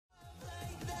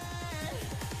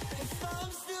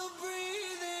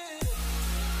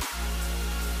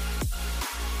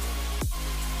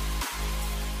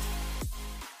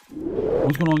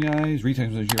What's going on, guys?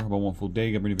 Retext here. Hope one full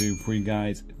day. Got a video for you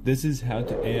guys. This is how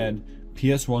to add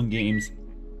PS1 games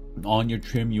on your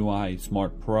Trimui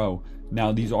Smart Pro.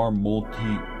 Now, these are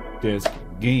multi-disc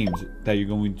games that you're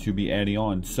going to be adding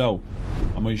on. So,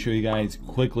 I'm going to show you guys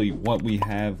quickly what we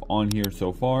have on here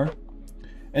so far,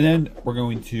 and then we're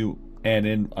going to add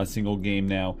in a single game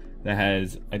now that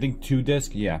has, I think, 2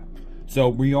 discs. Yeah. So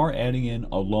we are adding in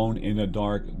Alone in the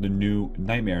Dark, the new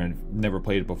Nightmare. I've never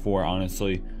played it before,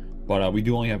 honestly. But we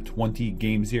do only have 20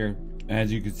 games here.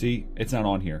 As you can see, it's not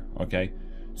on here, okay?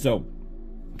 So,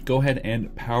 go ahead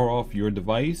and power off your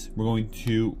device. We're going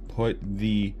to put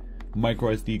the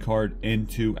micro SD card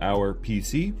into our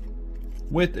PC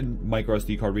with a micro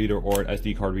SD card reader or an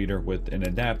SD card reader with an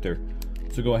adapter.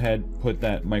 So go ahead, put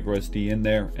that micro SD in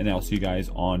there, and I'll see you guys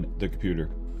on the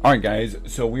computer. Alright guys,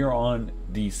 so we are on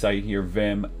the site here,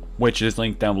 Vim, which is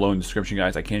linked down below in the description,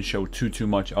 guys. I can't show too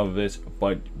much of this,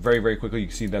 but very quickly you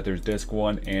can see that there's disc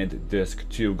 1 and disc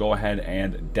 2. Go ahead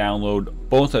and download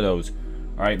both of those.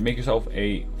 Alright, make yourself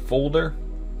a folder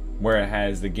where it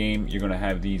has the game. You're going to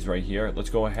have these right here. Let's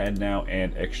go ahead now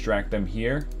and extract them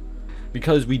here,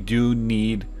 because we do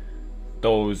need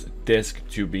those discs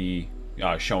to be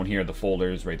shown here. The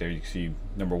folders right there, you can see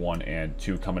number 1 and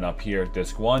 2 coming up here.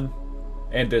 Disc 1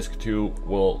 and disc 2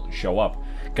 will show up.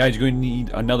 Guys, you're going to need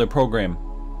another program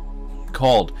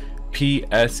called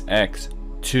PSX2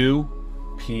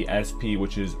 PSP,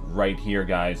 which is right here,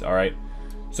 guys. Alright,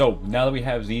 so now that we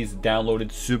have these downloaded,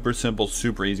 super simple,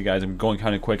 super easy, guys. I'm going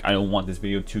kind of quick. I don't want this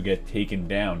video to get taken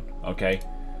down, okay?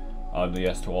 The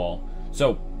yes to all.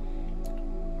 So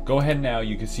go ahead now.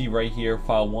 You can see right here,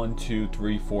 file 1 2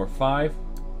 3 4 5.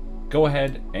 Go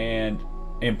ahead and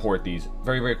import these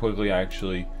very quickly,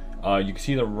 actually. You can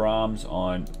see the ROMs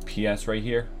on PS right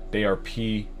here. They are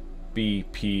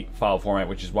PBP file format,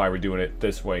 which is why we're doing it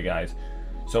this way, guys.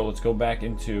 So let's go back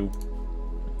into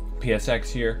PSX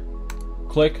here.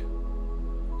 Click.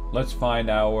 Let's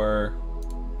find our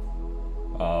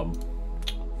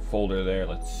folder there.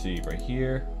 Let's see right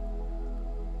here.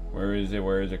 Where is it?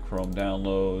 Where is it? Chrome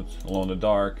downloads. Alone in the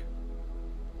Dark.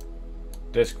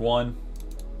 Disc 1.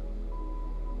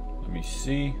 Let me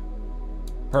see.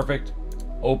 Perfect.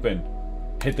 Open,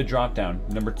 hit the drop down,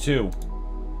 number 2,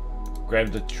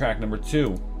 grab the track number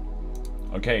 2,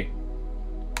 okay,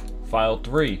 file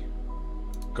 3,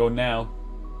 go now,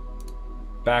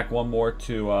 back one more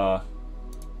to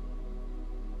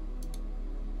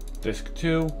disc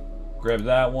 2, grab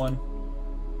that one,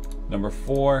 number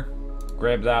 4,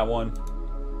 grab that one.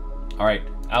 Alright,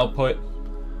 output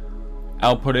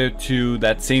it to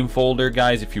that same folder,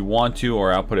 guys, if you want to,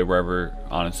 or output it wherever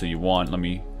honestly you want. Let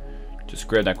me just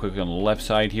grab that quickly on the left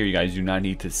side here. You guys do not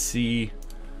need to see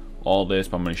all this,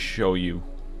 but I'm going to show you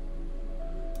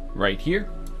right here.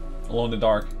 Alone in the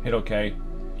Dark, hit OK,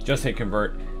 just hit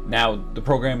convert. Now the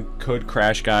program could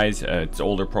crash, guys. It's an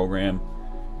older program.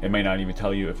 It may not even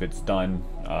tell you if it's done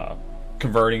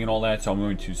converting and all that, so I'm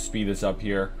going to speed this up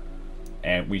here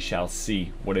and we shall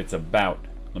see what it's about.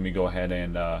 Let me go ahead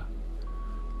and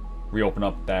reopen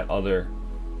up that other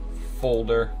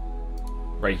folder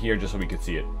right here just so we can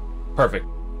see it. Perfect.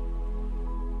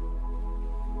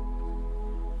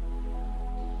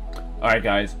 Alright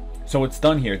guys, so it's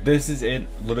done here. This is it,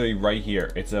 literally right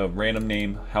here. It's a random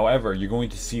name. However, you're going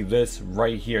to see this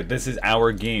right here. This is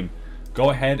our game.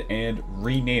 Go ahead and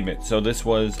rename it. So this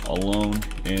was Alone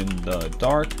in the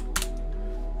Dark.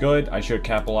 Good. I should have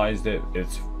capitalized it.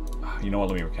 It's, you know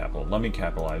what, let me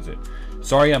capitalize it.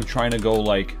 Sorry, I'm trying to go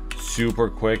like super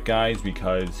quick, guys,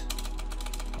 because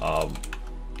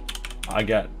I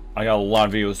got a lot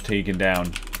of videos taken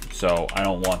down, so I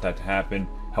don't want that to happen.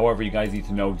 However, you guys need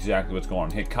to know exactly what's going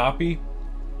on. Hit copy,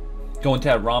 go into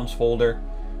that ROMs folder,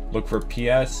 look for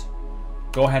PS,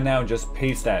 go ahead now and just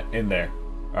paste that in there.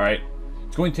 Alright,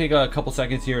 it's going to take a couple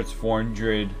seconds here. It's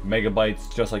 400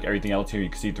 megabytes, just like everything else here. You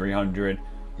can see 300,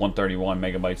 131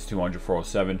 megabytes, 200,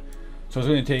 407. So it's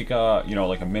going to take you know,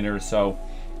 like a minute or so.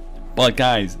 But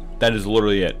guys, that is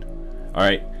literally it.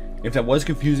 Alright, if that was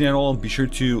confusing at all, be sure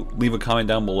to leave a comment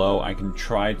down below. I can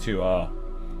try to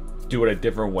do it a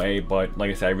different way, but like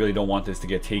I said, I really don't want this to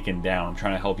get taken down. I'm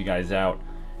trying to help you guys out,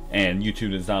 and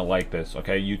YouTube does not like this,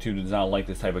 okay? YouTube does not like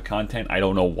this type of content. I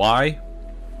don't know why,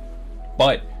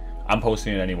 but I'm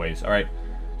posting it anyways. Alright,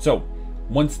 so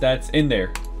once that's in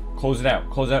there, close it out.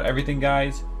 Close out everything,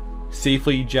 guys.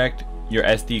 Safely eject your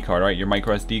SD card, alright? Your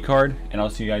micro SD card, and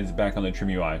I'll see you guys back on the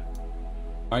Trimui.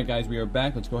 Alright guys, we are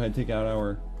back. Let's go ahead and take out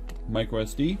our micro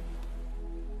SD.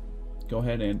 Go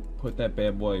ahead and put that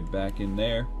bad boy back in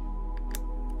there.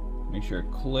 Make sure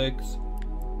it clicks.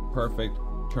 Perfect.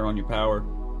 Turn on your power.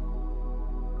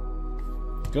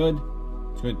 Good.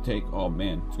 It's going to take, oh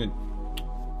man, it's going to,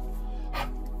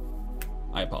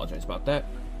 I apologize about that.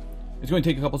 It's going to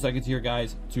take a couple seconds here,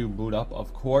 guys, to boot up,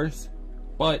 of course,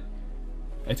 but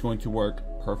it's going to work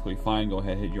perfectly fine. Go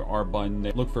ahead, hit your R button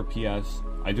there. Look for PS.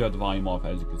 I do have the volume off,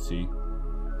 as you can see.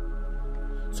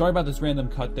 Sorry about this random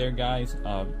cut there, guys.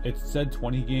 It said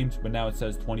 20 games, but now it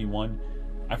says 21.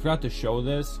 I forgot to show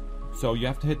this, so you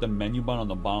have to hit the menu button on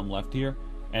the bottom left here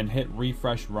and hit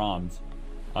refresh ROMs.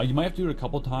 You might have to do it a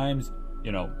couple times,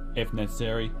 you know, if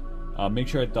necessary. Make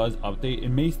sure it does update. It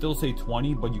may still say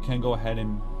 20, but you can go ahead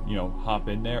and, you know, hop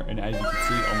in there. And as you can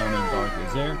see, Alone in the Dark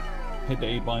is there. Hit the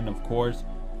A button, of course.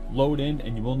 Load in,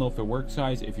 and you will know if it works,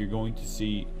 guys, if you're going to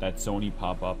see that Sony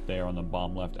pop up there on the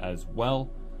bottom left as well.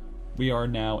 We are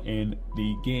now in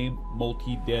the game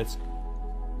multi-disc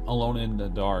Alone in the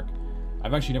Dark.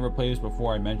 I've actually never played this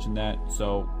before, I mentioned that.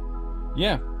 So,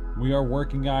 yeah, we are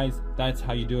working, guys. That's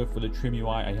how you do it for the Trimui.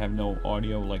 I have no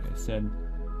audio, like I said.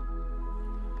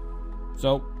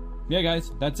 So, yeah,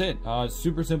 guys, that's it.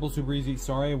 Super simple, super easy.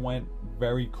 Sorry I went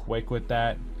very quick with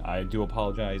that. I do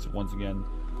apologize once again.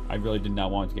 I really did not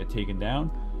want it to get taken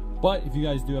down. But if you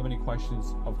guys do have any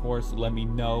questions, of course, let me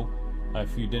know.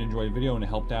 If you did enjoy the video and it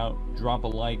helped out, drop a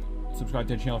like, subscribe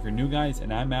to the channel if you're new, guys,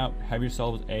 and I'm out. Have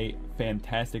yourselves a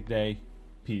fantastic day.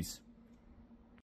 Peace.